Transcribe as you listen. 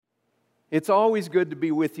It's always good to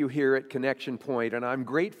be with you here at Connection Point, and I'm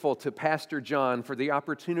grateful to Pastor John for the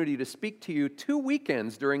opportunity to speak to you 2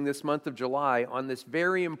 weekends during this month of July on this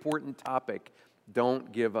very important topic,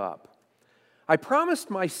 don't give up. I promised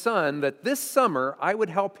my son that this summer I would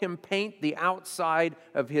help him paint the outside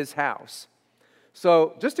of his house.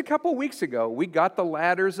 So just a couple weeks ago, we got the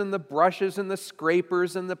ladders and the brushes and the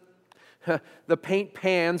scrapers and the paint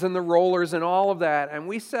pans and the rollers and all of that, and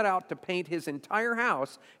we set out to paint his entire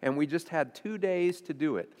house, and we just had 2 days to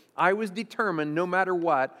do it. I was determined, no matter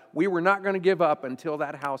what, we were not going to give up until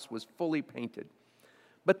that house was fully painted.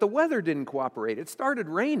 But the weather didn't cooperate. It started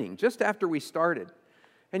raining just after we started.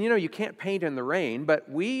 And you can't paint in the rain, but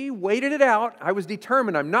we waited it out. I was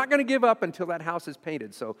determined I'm not going to give up until that house is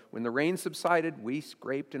painted. So when the rain subsided, we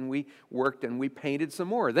scraped and we worked and we painted some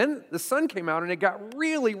more. Then the sun came out and it got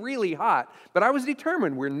really, really hot. But I was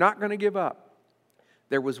determined we're not going to give up.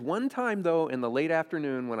 There was one time, though, in the late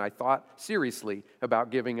afternoon when I thought seriously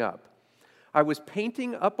about giving up. I was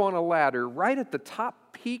painting up on a ladder right at the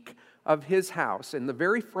top peak of his house, in the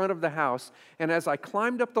very front of the house, and as I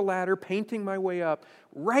climbed up the ladder, painting my way up,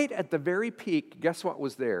 right at the very peak, guess what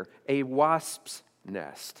was there? A wasp's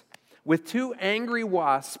nest, with 2 angry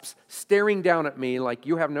wasps staring down at me like,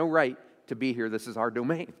 you have no right to be here, this is our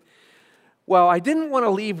domain. Well, I didn't want to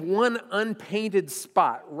leave one unpainted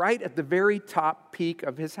spot right at the very top peak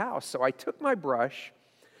of his house, so I took my brush,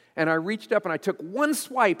 and I reached up and I took one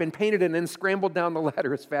swipe and painted it and then scrambled down the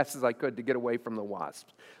ladder as fast as I could to get away from the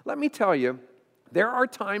wasps. Let me tell you, there are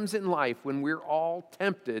times in life when we're all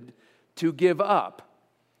tempted to give up.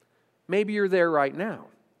 Maybe you're there right now.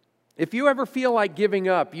 If you ever feel like giving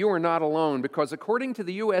up, you are not alone, because according to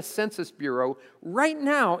the U.S. Census Bureau, right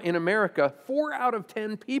now in America, 4 out of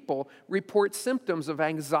 10 people report symptoms of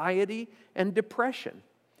anxiety and depression.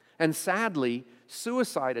 And sadly,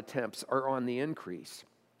 suicide attempts are on the increase.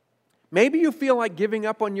 Maybe you feel like giving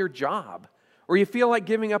up on your job, or you feel like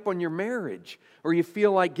giving up on your marriage, or you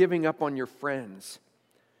feel like giving up on your friends.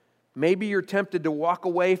 Maybe you're tempted to walk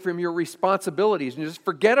away from your responsibilities and just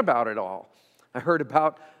forget about it all. I heard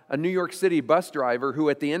about a New York City bus driver who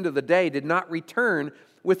at the end of the day did not return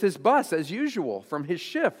with his bus as usual from his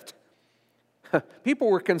shift. People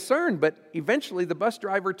were concerned, but eventually the bus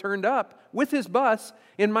driver turned up with his bus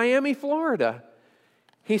in Miami, Florida.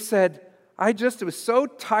 He said, I was so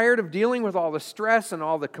tired of dealing with all the stress and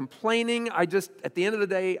all the complaining. At the end of the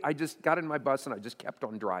day, I just got in my bus and I just kept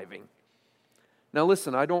on driving. Now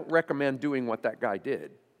listen, I don't recommend doing what that guy did,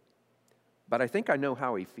 but I think I know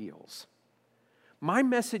how he feels. My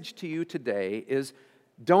message to you today is,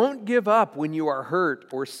 don't give up when you are hurt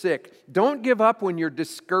or sick. Don't give up when you're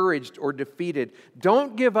discouraged or defeated.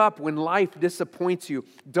 Don't give up when life disappoints you.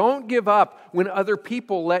 Don't give up when other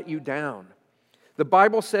people let you down. The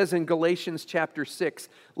Bible says in Galatians chapter 6,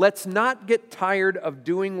 let's not get tired of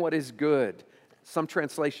doing what is good. Some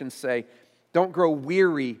translations say, don't grow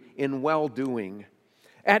weary in well-doing.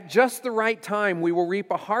 At just the right time, we will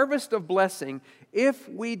reap a harvest of blessing if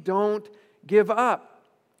we don't give up.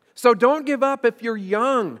 So don't give up if you're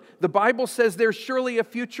young. The Bible says there's surely a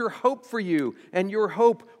future hope for you, and your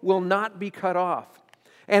hope will not be cut off.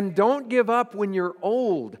 And don't give up when you're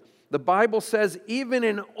old. The Bible says even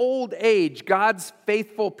in old age, God's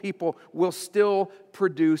faithful people will still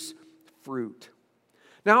produce fruit.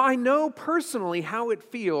 Now, I know personally how it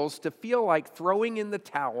feels to feel like throwing in the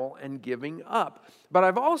towel and giving up. But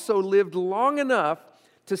I've also lived long enough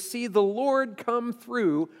to see the Lord come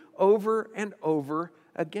through over and over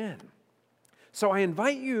again. So I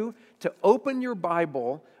invite you to open your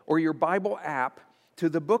Bible or your Bible app to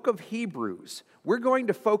the book of Hebrews. We're going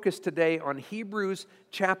to focus today on Hebrews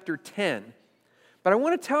chapter 10. But I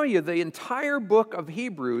want to tell you, the entire book of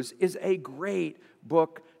Hebrews is a great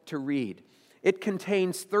book to read. It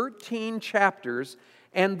contains 13 chapters,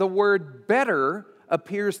 and the word better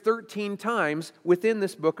appears 13 times within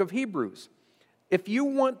this book of Hebrews. If you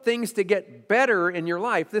want things to get better in your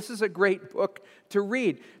life, this is a great book to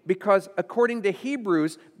read, because according to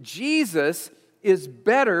Hebrews, Jesus is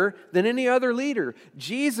better than any other leader.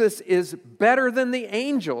 Jesus is better than the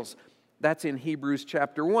angels. That's in Hebrews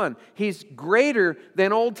chapter 1. He's greater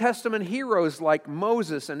than Old Testament heroes like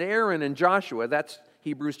Moses and Aaron and Joshua. That's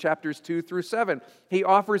Hebrews chapters 2 through 7. He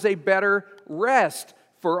offers a better rest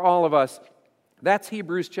for all of us. That's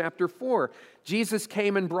Hebrews chapter 4. Jesus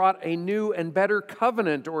came and brought a new and better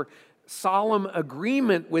covenant or solemn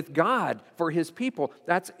agreement with God for His people.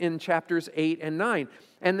 That's in chapters 8 and 9.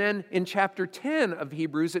 And then in chapter 10 of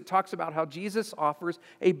Hebrews, it talks about how Jesus offers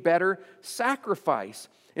a better sacrifice.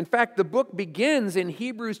 In fact, the book begins in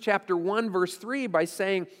Hebrews chapter 1, verse 3 by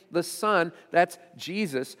saying the Son, that's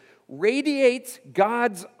Jesus, radiates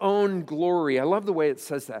God's own glory. I love the way it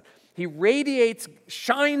says that. He radiates,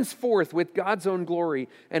 shines forth with God's own glory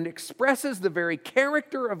and expresses the very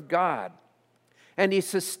character of God. And he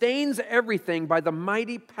sustains everything by the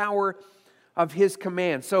mighty power of his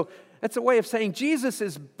command. So that's a way of saying Jesus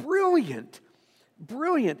is brilliant.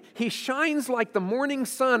 Brilliant. He shines like the morning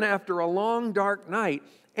sun after a long, dark night.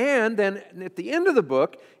 And then at the end of the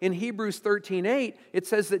book, in Hebrews 13:8, it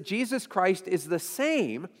says that Jesus Christ is the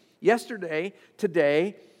same yesterday,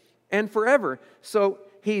 today, and forever. So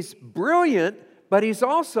he's brilliant, but he's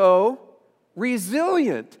also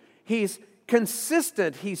resilient. He's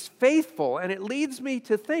consistent. He's faithful. And it leads me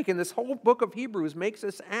to think, and this whole book of Hebrews makes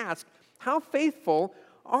us ask, how faithful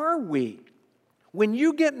are we? When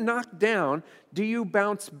you get knocked down, do you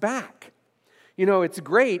bounce back? You know, it's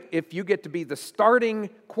great if you get to be the starting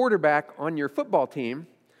quarterback on your football team,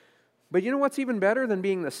 but you know what's even better than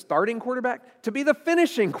being the starting quarterback? To be the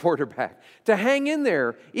finishing quarterback, to hang in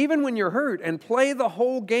there even when you're hurt and play the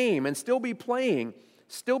whole game and still be playing,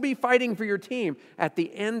 still be fighting for your team at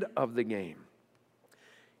the end of the game.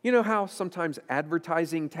 You know how sometimes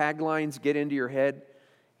advertising taglines get into your head?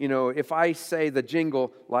 You know, if I say the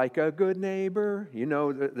jingle, like a good neighbor, you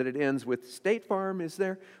know that it ends with State Farm is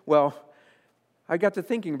there. Well, I got to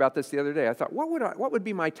thinking about this the other day. I thought, what would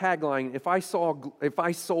be my tagline if I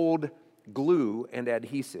sold glue and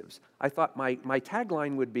adhesives? I thought my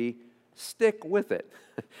tagline would be, stick with it.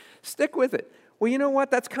 Stick with it. Well, you know what?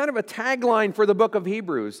 That's kind of a tagline for the book of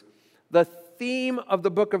Hebrews. The theme of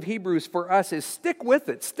the book of Hebrews for us is stick with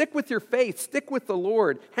it. Stick with your faith. Stick with the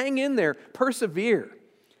Lord. Hang in there. Persevere.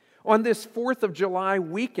 On this 4th of July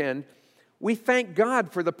weekend, we thank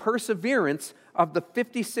God for the perseverance of the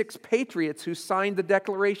 56 patriots who signed the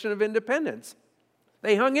Declaration of Independence.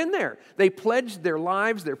 They hung in there. They pledged their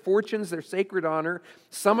lives, their fortunes, their sacred honor.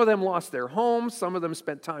 Some of them lost their homes. Some of them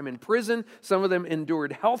spent time in prison. Some of them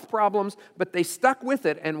endured health problems, but they stuck with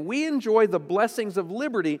it, and we enjoy the blessings of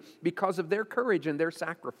liberty because of their courage and their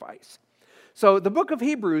sacrifice. So the book of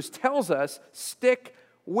Hebrews tells us, stick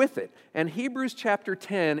with it. And Hebrews chapter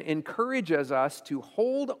 10 encourages us to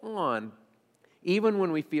hold on even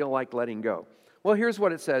when we feel like letting go. Well, here's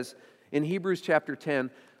what it says in Hebrews chapter 10,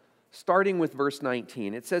 starting with verse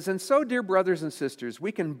 19. It says, "And so, dear brothers and sisters,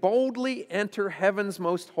 we can boldly enter heaven's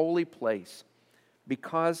most holy place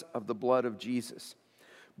because of the blood of Jesus.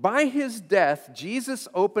 By his death, Jesus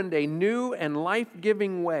opened a new and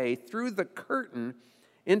life-giving way through the curtain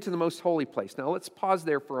into the most holy place." Now, let's pause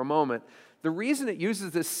there for a moment. The reason it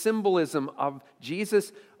uses this symbolism of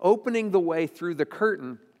Jesus opening the way through the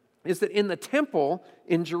curtain is that in the temple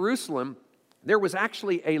in Jerusalem, there was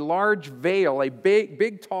actually a large veil, a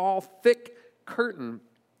big, tall, thick curtain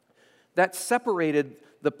that separated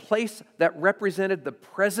the place that represented the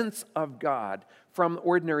presence of God from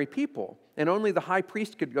ordinary people. And only the high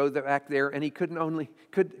priest could go back there, and he could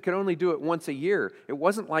only do it once a year. It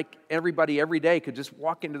wasn't like everybody every day could just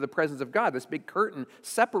walk into the presence of God. This big curtain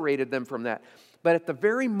separated them from that. But at the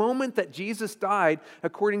very moment that Jesus died,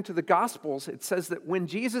 according to the Gospels, it says that when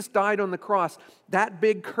Jesus died on the cross, that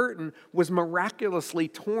big curtain was miraculously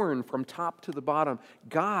torn from top to the bottom.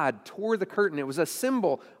 God tore the curtain. It was a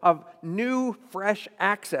symbol of new, fresh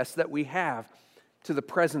access that we have to the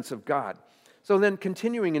presence of God. So then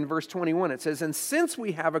continuing in verse 21, it says, "And since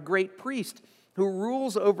we have a great priest who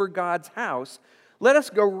rules over God's house, let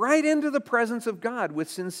us go right into the presence of God with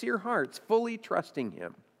sincere hearts, fully trusting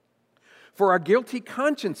him. For our guilty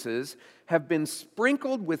consciences have been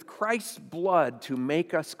sprinkled with Christ's blood to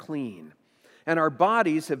make us clean, and our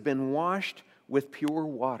bodies have been washed with pure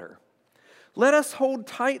water. Let us hold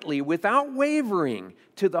tightly without wavering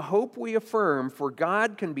to the hope we affirm, for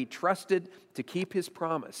God can be trusted to keep his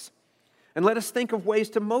promise. And let us think of ways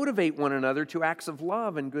to motivate one another to acts of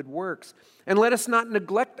love and good works. And let us not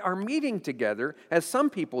neglect our meeting together, as some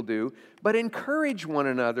people do, but encourage one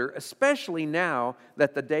another, especially now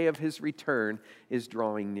that the day of his return is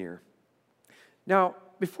drawing near." Now,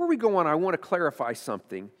 before we go on, I want to clarify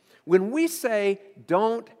something. When we say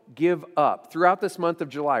don't give up, throughout this month of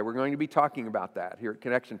July, we're going to be talking about that here at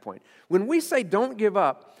Connection Point. When we say don't give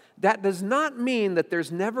up, that does not mean that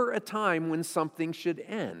there's never a time when something should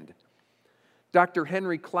end. Dr.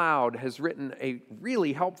 Henry Cloud has written a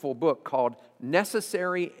really helpful book called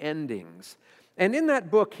Necessary Endings. And in that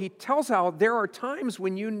book, he tells how there are times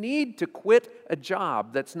when you need to quit a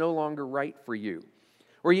job that's no longer right for you,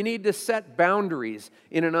 or you need to set boundaries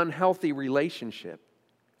in an unhealthy relationship.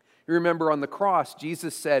 You remember on the cross,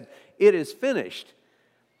 Jesus said, "It is finished."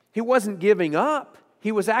 He wasn't giving up.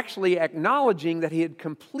 He was actually acknowledging that he had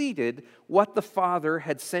completed what the Father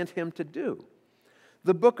had sent him to do.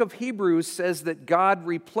 The book of Hebrews says that God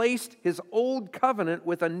replaced his old covenant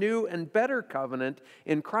with a new and better covenant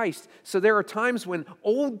in Christ. So there are times when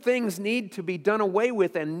old things need to be done away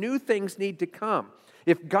with and new things need to come.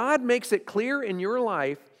 If God makes it clear in your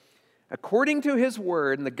life, according to his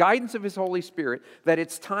word and the guidance of his Holy Spirit, that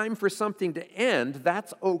it's time for something to end,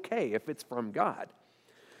 that's okay if it's from God.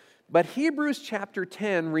 But Hebrews chapter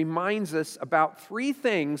 10 reminds us about three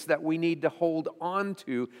things that we need to hold on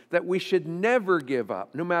to, that we should never give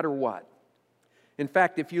up, no matter what. In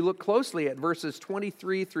fact, if you look closely at verses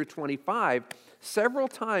 23 through 25, several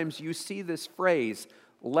times you see this phrase,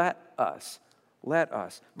 let us. Let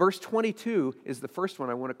us. Verse 22 is the first one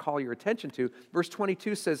I want to call your attention to. Verse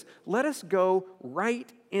 22 says, let us go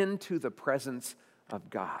right into the presence of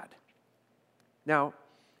God. Now,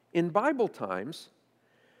 in Bible times,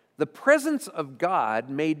 the presence of God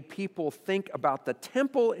made people think about the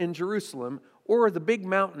temple in Jerusalem or the big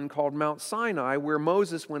mountain called Mount Sinai where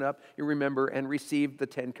Moses went up, you remember, and received the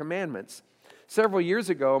Ten Commandments. Several years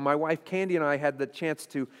ago, my wife Candy and I had the chance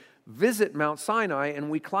to visit Mount Sinai,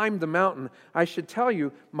 and we climbed the mountain. I should tell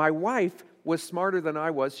you, my wife was smarter than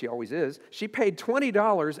I was. She always is. She paid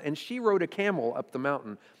 $20, and she rode a camel up the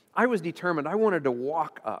mountain. I was determined. I wanted to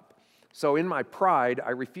walk up. So in my pride, I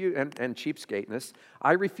refused, and cheapskateness,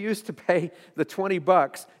 I refused to pay the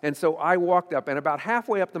 $20, and so I walked up, and about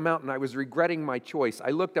halfway up the mountain, I was regretting my choice. I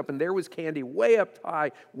looked up, and there was Candy way up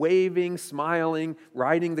high, waving, smiling,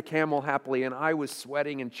 riding the camel happily, and I was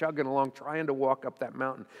sweating and chugging along, trying to walk up that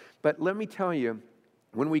mountain. But let me tell you,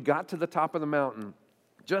 when we got to the top of the mountain,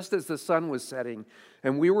 just as the sun was setting,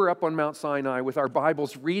 and we were up on Mount Sinai with our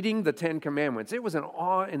Bibles reading the Ten Commandments, it was an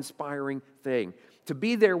awe-inspiring thing to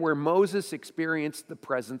be there where Moses experienced the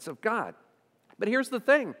presence of God. But here's the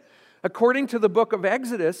thing. According to the book of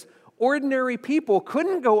Exodus, ordinary people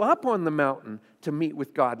couldn't go up on the mountain to meet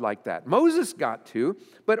with God like that. Moses got to,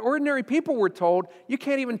 but ordinary people were told, you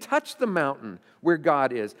can't even touch the mountain where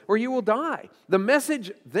God is, or you will die. The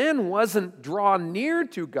message then wasn't draw near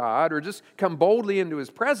to God or just come boldly into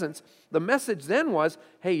his presence. The message then was,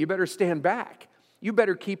 hey, you better stand back. You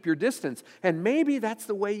better keep your distance. And maybe that's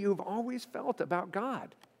the way you've always felt about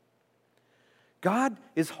God. God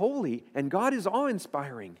is holy and God is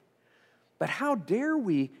awe-inspiring. But how dare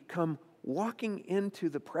we come walking into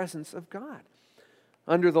the presence of God?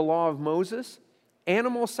 Under the law of Moses,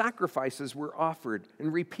 animal sacrifices were offered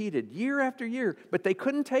and repeated year after year, but they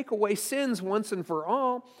couldn't take away sins once and for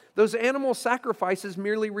all. Those animal sacrifices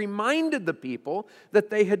merely reminded the people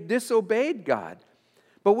that they had disobeyed God.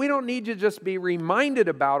 But we don't need to just be reminded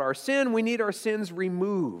about our sin. We need our sins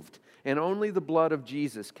removed. And only the blood of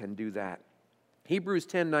Jesus can do that. Hebrews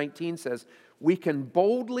 10:19 says, we can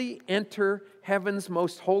boldly enter heaven's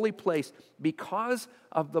most holy place because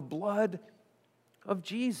of the blood of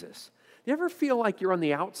Jesus. You ever feel like you're on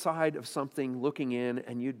the outside of something looking in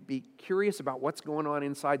and you'd be curious about what's going on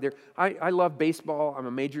inside there? I love baseball. I'm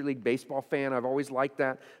a Major League Baseball fan. I've always liked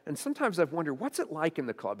that. And sometimes I've wondered, what's it like in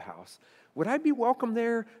the clubhouse? Would I be welcome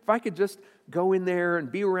there if I could just go in there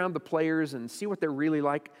and be around the players and see what they're really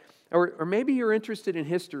like? Or maybe you're interested in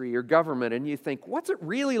history or government and you think, what's it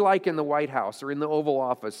really like in the White House or in the Oval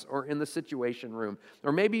Office or in the Situation Room?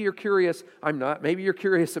 Or maybe you're curious, I'm not, maybe you're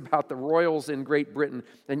curious about the royals in Great Britain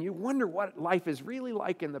and you wonder what life is really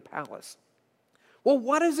like in the palace. Well,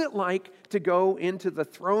 what is it like to go into the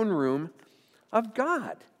throne room of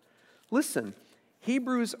God? Listen,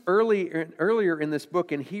 earlier in this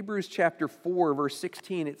book, in Hebrews chapter 4, verse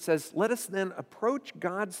 16, it says, let us then approach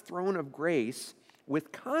God's throne of grace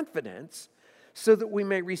with confidence so that we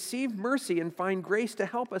may receive mercy and find grace to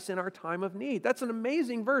help us in our time of need. That's an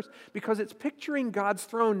amazing verse because it's picturing God's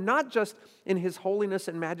throne not just in his holiness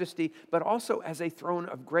and majesty, but also as a throne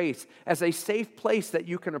of grace, as a safe place that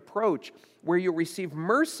you can approach where you'll receive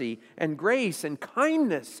mercy and grace and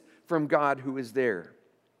kindness from God who is there.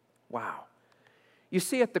 Wow. You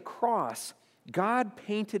see, at the cross, God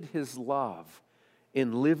painted his love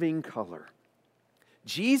in living color.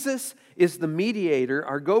 Jesus is the mediator,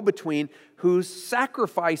 our go-between, whose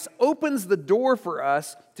sacrifice opens the door for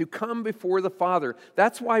us to come before the Father.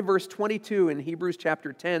 That's why verse 22 in Hebrews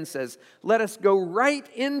chapter 10 says, let us go right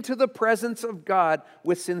into the presence of God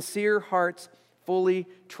with sincere hearts, fully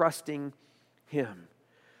trusting him.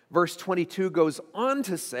 Verse 22 goes on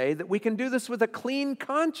to say that we can do this with a clean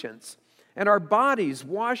conscience and our bodies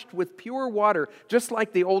washed with pure water, just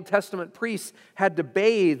like the Old Testament priests had to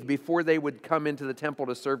bathe before they would come into the temple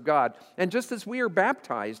to serve God, and just as we are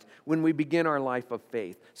baptized when we begin our life of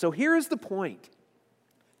faith. So here's the point.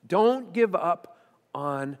 Don't give up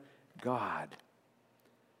on God.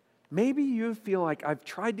 Maybe you feel like I've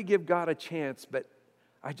tried to give God a chance, but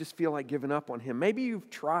I just feel like giving up on him. Maybe you've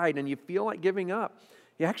tried and you feel like giving up.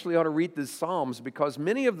 You actually ought to read the Psalms, because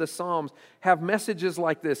many of the Psalms have messages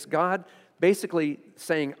like this. God basically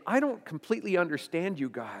saying, I don't completely understand you,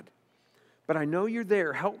 God, but I know you're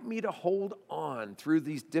there. Help me to hold on through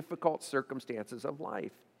these difficult circumstances of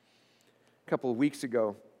life. A couple of weeks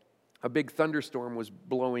ago, a big thunderstorm was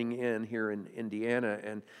blowing in here in Indiana,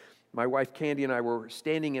 and my wife Candy and I were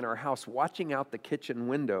standing in our house watching out the kitchen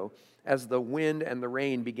window as the wind and the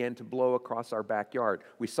rain began to blow across our backyard.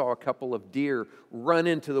 We saw a couple of deer run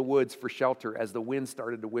into the woods for shelter as the wind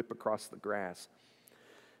started to whip across the grass.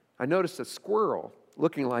 I noticed a squirrel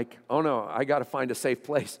looking like, oh no, I got to find a safe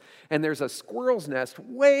place. And there's a squirrel's nest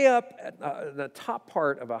way up at the top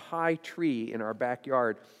part of a high tree in our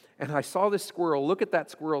backyard. And I saw this squirrel look at that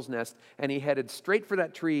squirrel's nest, and he headed straight for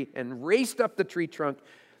that tree and raced up the tree trunk,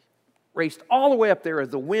 raced all the way up there as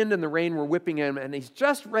the wind and the rain were whipping him, and he's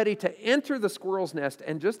just ready to enter the squirrel's nest.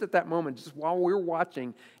 And just at that moment, just while we were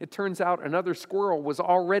watching, it turns out another squirrel was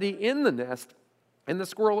already in the nest. And the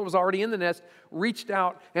squirrel that was already in the nest reached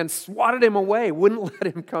out and swatted him away, wouldn't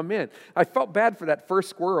let him come in. I felt bad for that first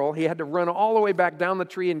squirrel. He had to run all the way back down the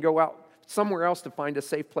tree and go out somewhere else to find a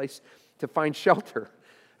safe place to find shelter.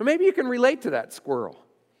 Or maybe you can relate to that squirrel.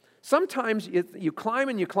 Sometimes you climb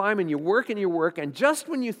and you climb and you work, and just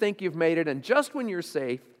when you think you've made it and just when you're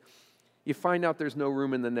safe, you find out there's no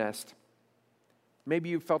room in the nest. Maybe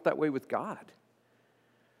you felt that way with God.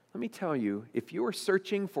 Let me tell you, if you are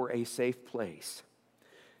searching for a safe place,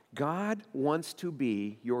 God wants to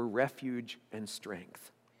be your refuge and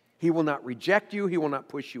strength. He will not reject you. He will not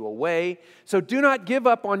push you away. So do not give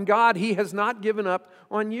up on God. He has not given up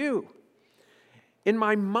on you. In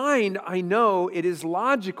my mind, I know it is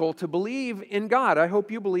logical to believe in God. I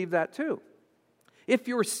hope you believe that too. If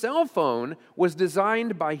your cell phone was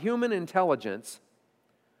designed by human intelligence,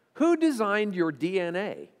 who designed your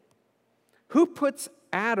DNA? Who puts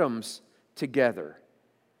atoms together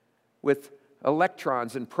with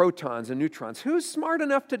electrons and protons and neutrons? Who's smart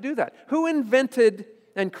enough to do that? Who invented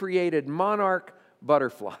and created monarch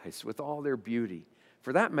butterflies with all their beauty?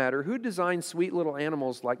 For that matter, who designed sweet little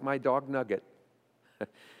animals like my dog Nugget?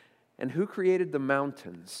 And who created the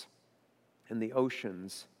mountains and the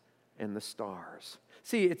oceans and the stars?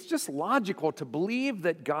 See, it's just logical to believe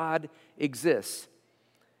that God exists.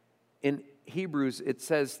 In Hebrews, it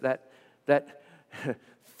says that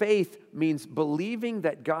faith means believing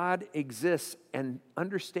that God exists and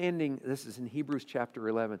understanding, this is in Hebrews chapter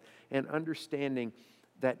 11, and understanding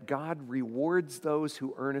that God rewards those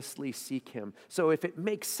who earnestly seek Him. So if it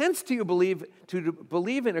makes sense to you to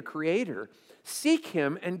believe in a Creator, seek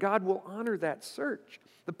Him and God will honor that search.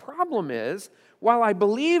 The problem is, while I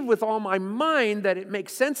believe with all my mind that it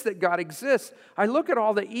makes sense that God exists, I look at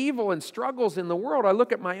all the evil and struggles in the world. I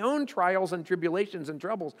look at my own trials and tribulations and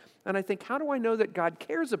troubles, and I think, how do I know that God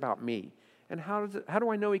cares about me? And how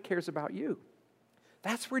do I know He cares about you?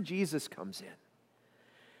 That's where Jesus comes in.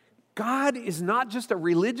 God is not just a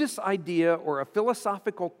religious idea or a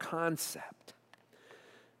philosophical concept.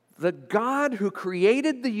 The God who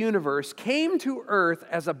created the universe came to earth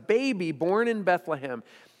as a baby born in Bethlehem.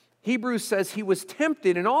 Hebrews says He was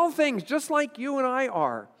tempted in all things just like you and I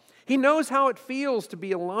are. He knows how it feels to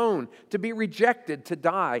be alone, to be rejected, to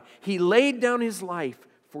die. He laid down His life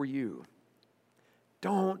for you.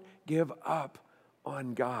 Don't give up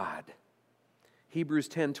on God. Hebrews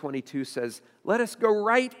 10:22 says, let us go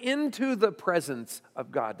right into the presence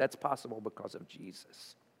of God. That's possible because of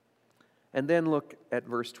Jesus. And then look at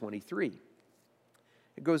verse 23.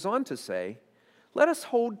 It goes on to say, let us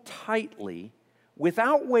hold tightly,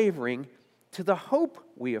 without wavering, to the hope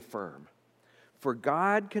we affirm. For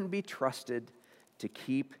God can be trusted to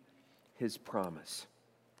keep His promise.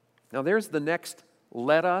 Now there's the next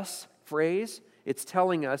let us phrase. It's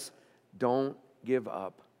telling us, don't give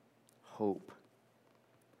up hope.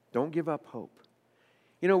 Don't give up hope.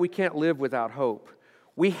 You know, we can't live without hope.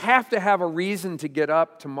 We have to have a reason to get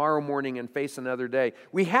up tomorrow morning and face another day.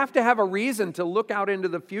 We have to have a reason to look out into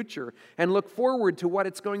the future and look forward to what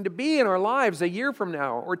it's going to be in our lives a year from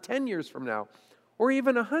now, or 10 years from now, or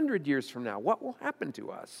even 100 years from now. What will happen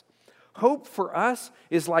to us? Hope for us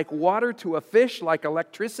is like water to a fish, like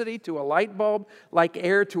electricity to a light bulb, like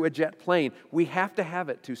air to a jet plane. We have to have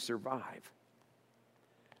it to survive.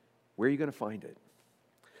 Where are you going to find it?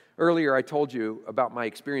 Earlier, I told you about my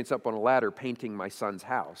experience up on a ladder painting my son's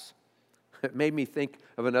house. It made me think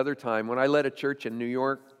of another time when I led a church in New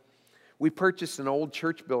York. We purchased an old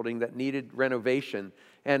church building that needed renovation.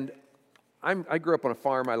 And I grew up on a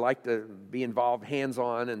farm. I like to be involved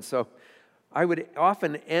hands-on. And so I would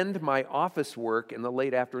often end my office work in the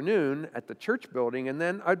late afternoon at the church building, and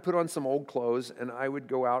then I'd put on some old clothes, and I would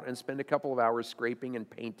go out and spend a couple of hours scraping and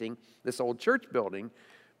painting this old church building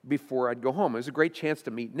before I'd go home. It was a great chance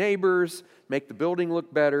to meet neighbors, make the building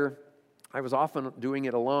look better. I was often doing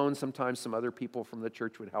it alone. Sometimes some other people from the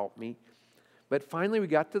church would help me. But finally, we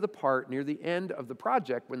got to the part near the end of the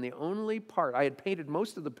project when the only part, I had painted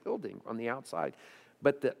most of the building on the outside,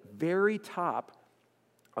 but the very top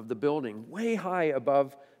of the building, way high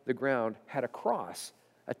above the ground, had a cross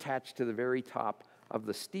attached to the very top of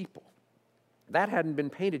the steeple. That hadn't been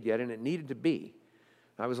painted yet, and it needed to be.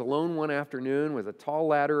 I was alone one afternoon with a tall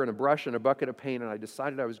ladder and a brush and a bucket of paint, and I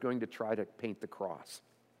decided I was going to try to paint the cross.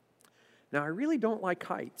 Now, I really don't like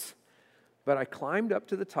heights, but I climbed up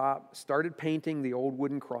to the top, started painting the old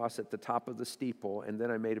wooden cross at the top of the steeple, and then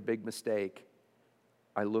I made a big mistake.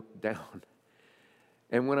 I looked down.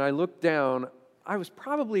 And when I looked down, I was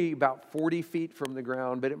probably about 40 feet from the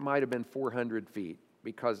ground, but it might have been 400 feet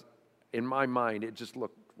because in my mind, it just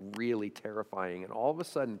looked really terrifying. And all of a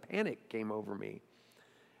sudden, panic came over me.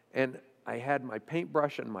 And I had my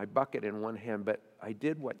paintbrush and my bucket in one hand, but I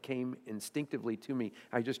did what came instinctively to me.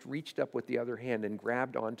 I just reached up with the other hand and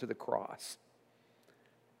grabbed onto the cross.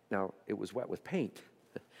 Now, it was wet with paint,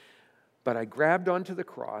 but I grabbed onto the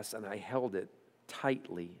cross and I held it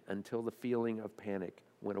tightly until the feeling of panic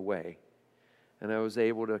went away. And I was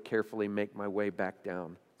able to carefully make my way back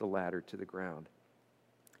down the ladder to the ground.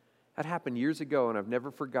 That happened years ago, and I've never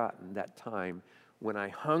forgotten that time when I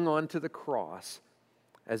hung onto the cross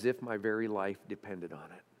as if my very life depended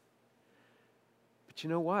on it. But you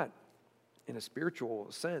know what? In a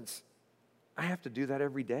spiritual sense, I have to do that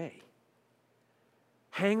every day.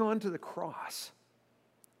 Hang on to the cross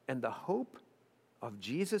and the hope of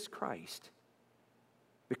Jesus Christ,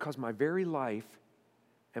 because my very life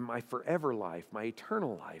and my forever life, my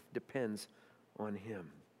eternal life, depends on Him.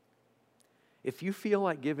 If you feel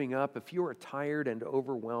like giving up, if you are tired and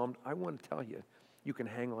overwhelmed, I want to tell you, you can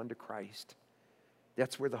hang on to Christ.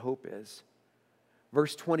 That's where the hope is.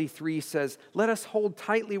 Verse 23 says, "Let us hold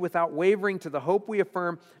tightly without wavering to the hope we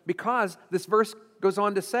affirm," because this verse goes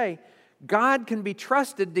on to say, God can be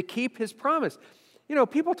trusted to keep His promise. You know,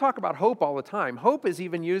 people talk about hope all the time. Hope is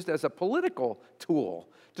even used as a political tool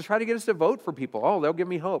to try to get us to vote for people. Oh, they'll give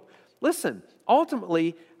me hope. Listen,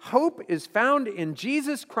 ultimately, hope is found in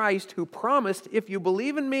Jesus Christ, who promised, if you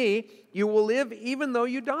believe in me, you will live even though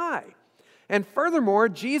you die. And furthermore,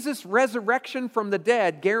 Jesus' resurrection from the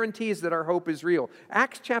dead guarantees that our hope is real.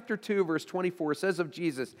 Acts chapter 2, verse 24 says of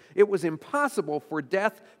Jesus, it was impossible for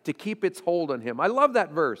death to keep its hold on Him. I love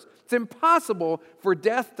that verse. It's impossible for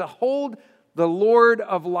death to hold the Lord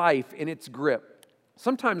of life in its grip.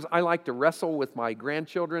 Sometimes I like to wrestle with my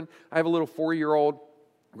grandchildren. I have a little 4-year-old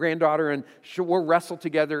granddaughter, and we'll wrestle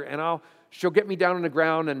together, and she'll get me down on the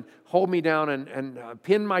ground and hold me down and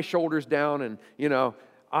pin my shoulders down, and, you know,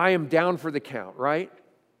 I am down for the count, right?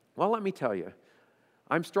 Well, let me tell you,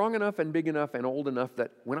 I'm strong enough and big enough and old enough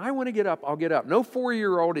that when I want to get up, I'll get up. No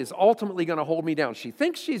 4-year-old is ultimately going to hold me down. She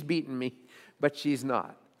thinks she's beaten me, but she's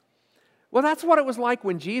not. Well, that's what it was like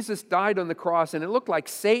when Jesus died on the cross, and it looked like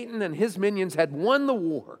Satan and his minions had won the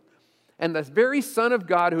war. And the very Son of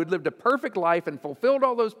God, who had lived a perfect life and fulfilled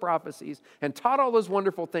all those prophecies and taught all those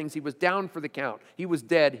wonderful things, He was down for the count. He was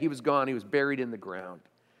dead. He was gone. He was buried in the ground.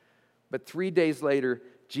 But 3 days later,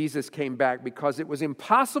 Jesus came back because it was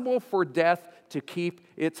impossible for death to keep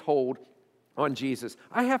its hold on Jesus.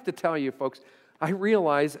 I have to tell you, folks, I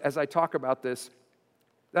realize as I talk about this,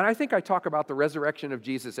 that I think I talk about the resurrection of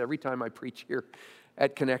Jesus every time I preach here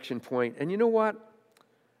at Connection Point. And you know what?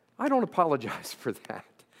 I don't apologize for that.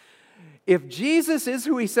 If Jesus is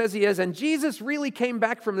who He says He is, and Jesus really came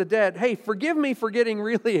back from the dead, hey, forgive me for getting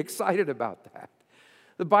really excited about that.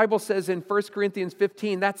 The Bible says in 1 Corinthians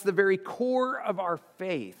 15, that's the very core of our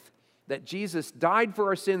faith, that Jesus died for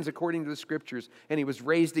our sins according to the Scriptures, and He was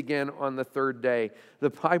raised again on the third day.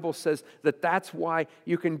 The Bible says that that's why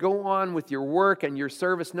you can go on with your work and your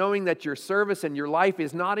service, knowing that your service and your life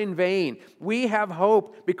is not in vain. We have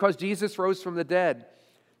hope because Jesus rose from the dead.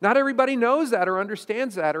 Not everybody knows that or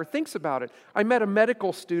understands that or thinks about it. I met a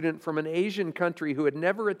medical student from an Asian country who had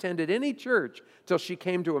never attended any church till she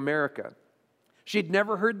came to America. She'd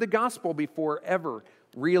never heard the gospel before, ever,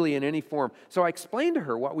 really in any form. So I explained to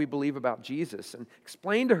her what we believe about Jesus and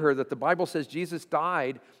explained to her that the Bible says Jesus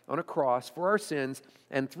died on a cross for our sins,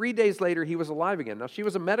 and 3 days later He was alive again. Now, she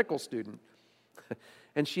was a medical student,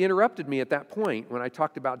 and she interrupted me at that point when I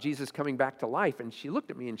talked about Jesus coming back to life, and she looked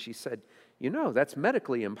at me and she said, you know, that's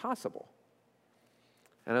medically impossible.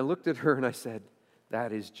 And I looked at her and I said,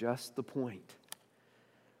 that is just the point.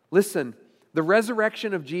 Listen, The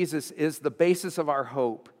resurrection of Jesus is the basis of our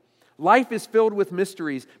hope. Life is filled with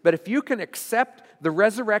mysteries, but if you can accept the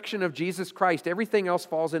resurrection of Jesus Christ, everything else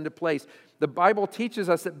falls into place. The Bible teaches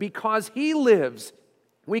us that because He lives,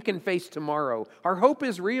 we can face tomorrow. Our hope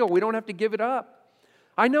is real. We don't have to give it up.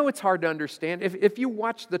 I know it's hard to understand. If you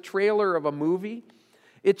watch the trailer of a movie,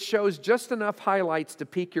 it shows just enough highlights to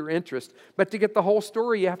pique your interest. But to get the whole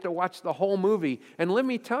story, you have to watch the whole movie. And let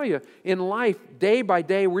me tell you, in life, day by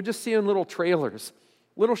day, we're just seeing little trailers,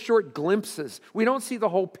 little short glimpses. We don't see the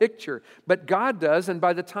whole picture, but God does. And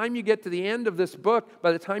by the time you get to the end of this book,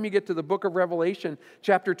 by the time you get to the book of Revelation,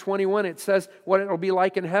 chapter 21, it says what it'll be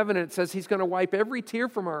like in heaven. And it says He's going to wipe every tear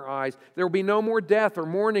from our eyes. There will be no more death or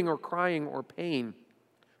mourning or crying or pain.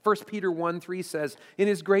 1 Peter 1:3 says, in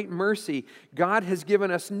His great mercy, God has given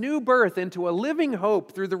us new birth into a living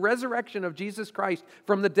hope through the resurrection of Jesus Christ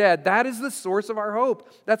from the dead. That is the source of our hope.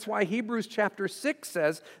 That's why Hebrews chapter 6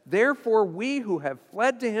 says, therefore we who have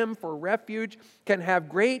fled to Him for refuge can have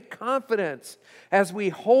great confidence as we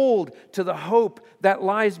hold to the hope that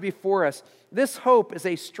lies before us. This hope is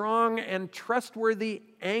a strong and trustworthy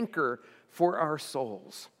anchor for our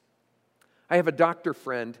souls. I have a doctor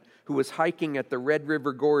friend who was hiking at the Red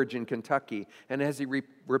River Gorge in Kentucky, and as he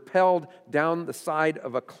rappelled down the side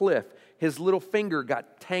of a cliff, his little finger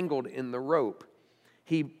got tangled in the rope.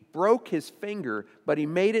 He broke his finger, but he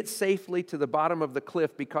made it safely to the bottom of the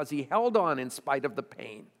cliff because he held on in spite of the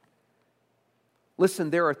pain.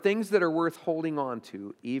 Listen, there are things that are worth holding on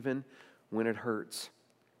to, even when it hurts.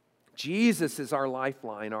 Jesus is our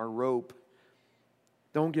lifeline, our rope.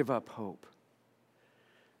 Don't give up hope.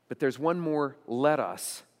 But there's one more let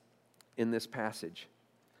us in this passage.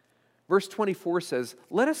 Verse 24 says,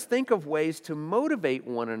 let us think of ways to motivate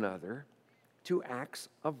one another to acts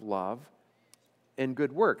of love and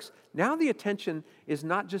good works. Now the attention is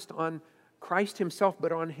not just on Christ Himself,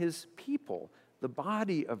 but on His people, the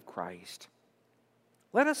body of Christ.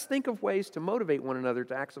 Let us think of ways to motivate one another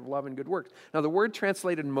to acts of love and good works. Now the word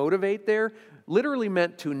translated motivate there literally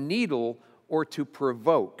meant to needle or to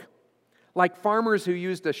provoke. Like farmers who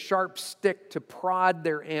used a sharp stick to prod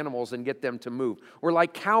their animals and get them to move. Or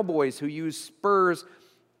like cowboys who use spurs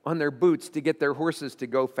on their boots to get their horses to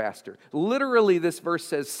go faster. Literally, this verse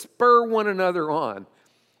says, spur one another on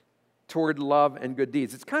toward love and good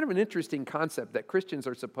deeds. It's kind of an interesting concept that Christians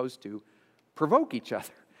are supposed to provoke each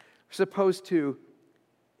other. We're supposed to,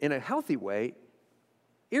 in a healthy way,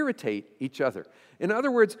 irritate each other. In other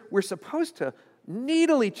words, we're supposed to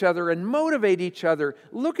needle each other and motivate each other,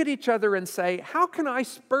 look at each other and say, how can I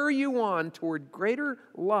spur you on toward greater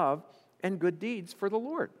love and good deeds for the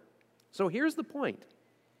Lord? So here's the point.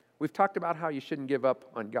 We've talked about how you shouldn't give up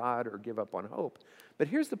on God or give up on hope. But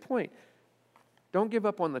here's the point. Don't give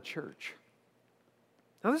up on the church.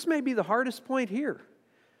 Now this may be the hardest point here.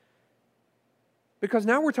 Because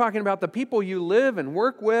now we're talking about the people you live and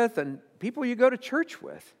work with and people you go to church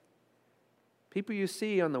with. People you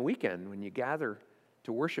see on the weekend when you gather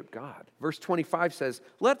to worship God. Verse 25 says,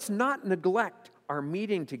 let's not neglect our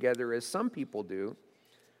meeting together as some people do,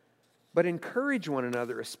 but encourage one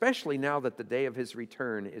another, especially now that the day of His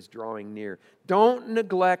return is drawing near. Don't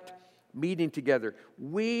neglect meeting together.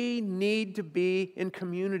 We need to be in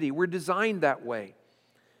community. We're designed that way.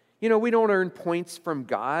 You know, we don't earn points from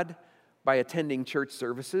God by attending church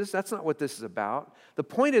services. That's not what this is about. The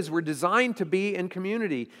point is we're designed to be in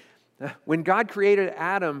community. When God created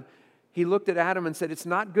Adam, He looked at Adam and said, it's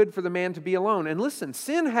not good for the man to be alone. And listen,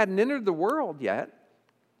 sin hadn't entered the world yet.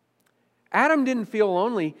 Adam didn't feel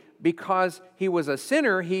lonely because he was a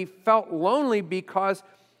sinner. He felt lonely because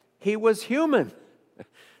he was human.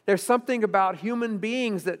 There's something about human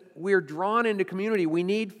beings that we're drawn into community. We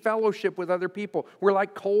need fellowship with other people. We're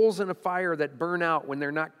like coals in a fire that burn out when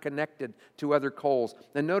they're not connected to other coals.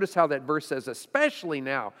 And notice how that verse says, especially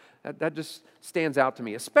now. That just stands out to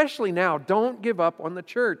me. Especially now, don't give up on the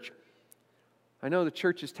church. I know the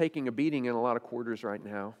church is taking a beating in a lot of quarters right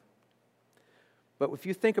now. But if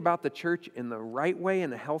you think about the church in the right way,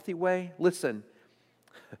 in a healthy way, listen,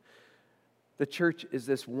 the church is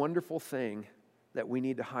this wonderful thing that we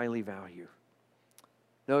need to highly value.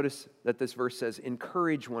 Notice that this verse says,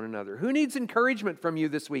 encourage one another. Who needs encouragement from you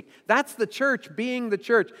this week? That's the church being the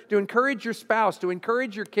church. To encourage your spouse, to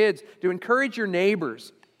encourage your kids, to encourage your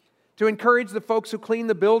neighbors, to encourage the folks who clean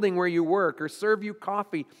the building where you work or serve you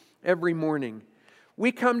coffee every morning.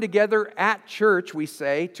 We come together at church, we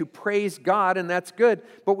say, to praise God, and that's good.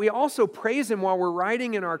 But we also praise Him while we're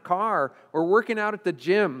riding in our car or working out at the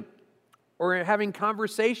gym, or having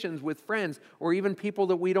conversations with friends, or even people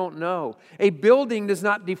that we don't know. A building does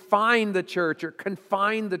not define the church or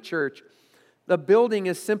confine the church. The building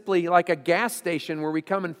is simply like a gas station where we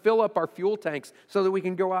come and fill up our fuel tanks so that we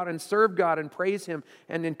can go out and serve God and praise Him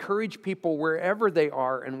and encourage people wherever they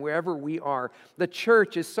are and wherever we are. The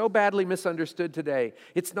church is so badly misunderstood today.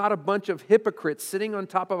 It's not a bunch of hypocrites sitting on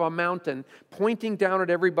top of a mountain pointing down at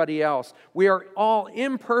everybody else. We are all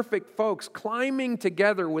imperfect folks climbing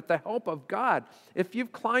together with the help of God. If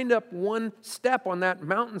you've climbed up one step on that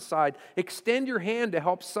mountainside, extend your hand to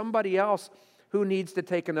help somebody else who needs to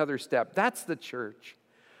take another step. That's the church.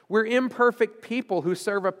 We're imperfect people who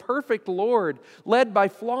serve a perfect Lord, led by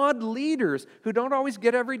flawed leaders who don't always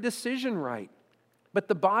get every decision right. But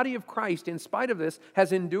the body of Christ, in spite of this,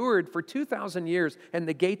 has endured for 2,000 years, and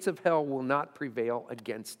the gates of hell will not prevail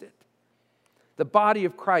against it. The body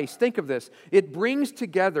of Christ, think of this, it brings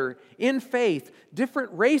together in faith different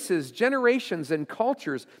races, generations, and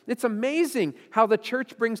cultures. It's amazing how the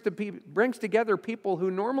church brings together people who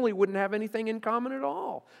normally wouldn't have anything in common at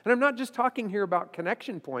all. And I'm not just talking here about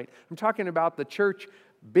Connection Point. I'm talking about the church,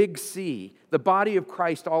 Big C, the body of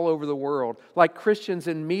Christ all over the world, like Christians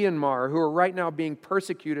in Myanmar who are right now being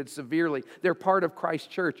persecuted severely. They're part of Christ's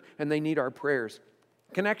church, and they need our prayers.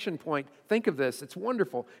 Connection Point, think of this, it's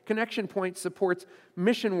wonderful. Connection Point supports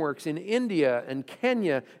mission works in India and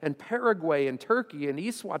Kenya and Paraguay and Turkey and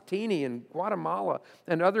Eswatini and Guatemala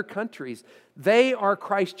and other countries. They are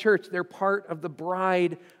Christ's church. They're part of the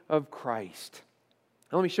bride of Christ.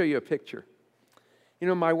 Now, let me show you a picture. You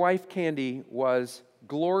know, my wife Candy was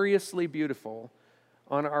gloriously beautiful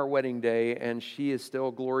on our wedding day, and she is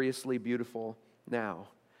still gloriously beautiful now.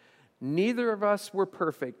 Neither of us were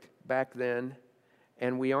perfect back then,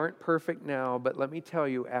 and we aren't perfect now, but let me tell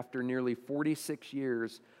you, after nearly 46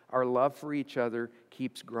 years, our love for each other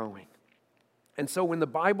keeps growing. And so when the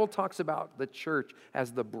Bible talks about the church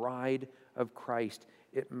as the bride of Christ,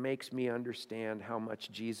 it makes me understand how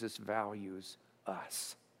much Jesus values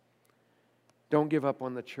us. Don't give up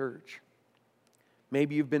on the church.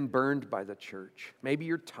 Maybe you've been burned by the church. Maybe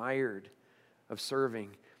you're tired of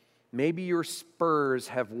serving. Maybe your spurs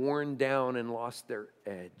have worn down and lost their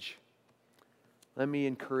edge. Let me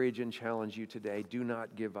encourage and challenge you today. Do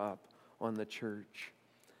not give up on the church.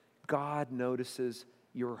 God notices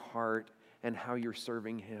your heart and how you're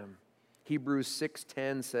serving Him. Hebrews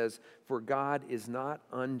 6:10 says, "For God is not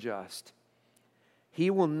unjust. He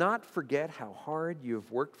will not forget how hard you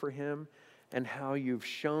have worked for Him and how you've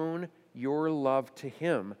shown your love to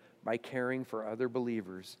Him by caring for other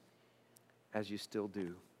believers, as you still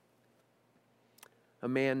do." A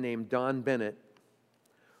man named Don Bennett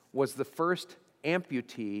was the first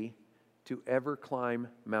amputee to ever climb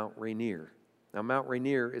Mount Rainier. Now, Mount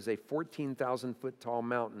Rainier is a 14,000-foot tall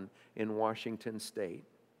mountain in Washington State.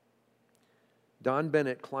 Don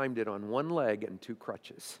Bennett climbed it on one leg and two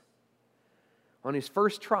crutches. On his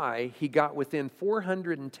first try, he got within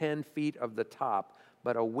 410 feet of the top,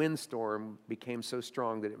 but a windstorm became so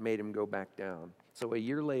strong that it made him go back down. So a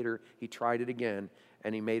year later, he tried it again,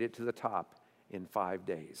 and he made it to the top in 5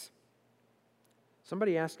 days.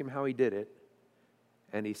 Somebody asked him how he did it,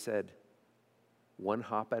 and he said, "One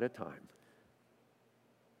hop at a time."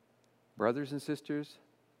 Brothers and sisters,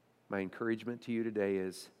 my encouragement to you today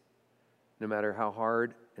is, no matter how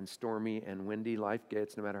hard and stormy and windy life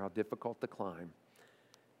gets, no matter how difficult the climb,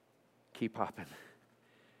 keep hopping.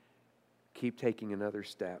 Keep taking another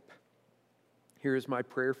step. Here is my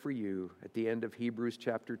prayer for you at the end of Hebrews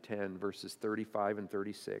chapter 10, verses 35 and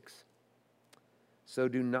 36. So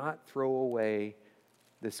do not throw away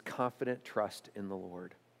this confident trust in the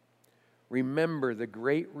Lord. Remember the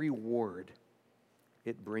great reward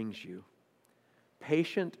it brings you.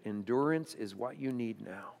 Patient endurance is what you need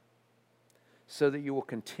now, so that you will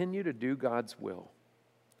continue to do God's will.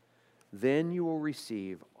 Then you will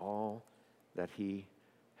receive all that He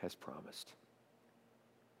has promised.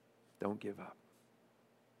 Don't give up.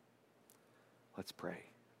 Let's pray.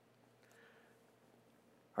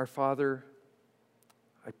 Our Father,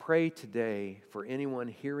 I pray today for anyone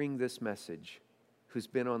hearing this message who's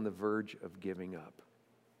been on the verge of giving up.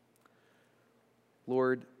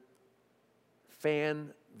 Lord,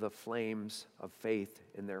 fan the flames of faith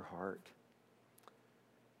in their heart.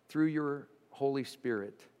 Through your Holy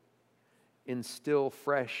Spirit, instill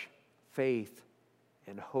fresh faith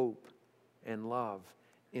and hope and love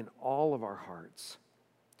in all of our hearts.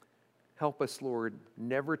 Help us, Lord,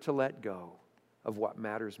 never to let go of what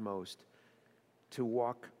matters most, to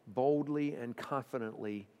walk boldly and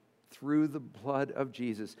confidently through the blood of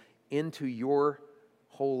Jesus into your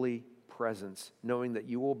holy presence, knowing that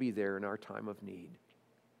you will be there in our time of need,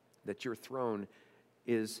 that your throne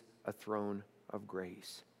is a throne of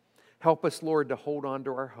grace. Help us, Lord, to hold on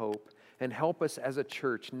to our hope, and help us as a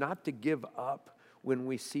church not to give up when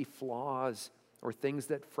we see flaws or things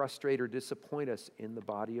that frustrate or disappoint us in the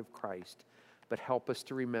body of Christ. But help us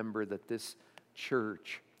to remember that this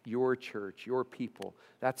church, your people,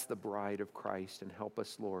 that's the bride of Christ. And help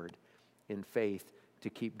us, Lord, in faith to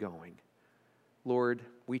keep going. Lord,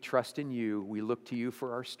 we trust in you. We look to you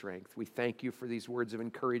for our strength. We thank you for these words of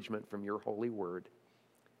encouragement from your holy word.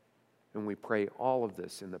 And we pray all of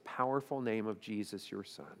this in the powerful name of Jesus, your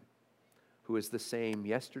Son, who is the same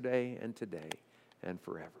yesterday and today and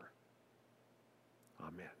forever.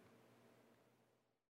 Amen.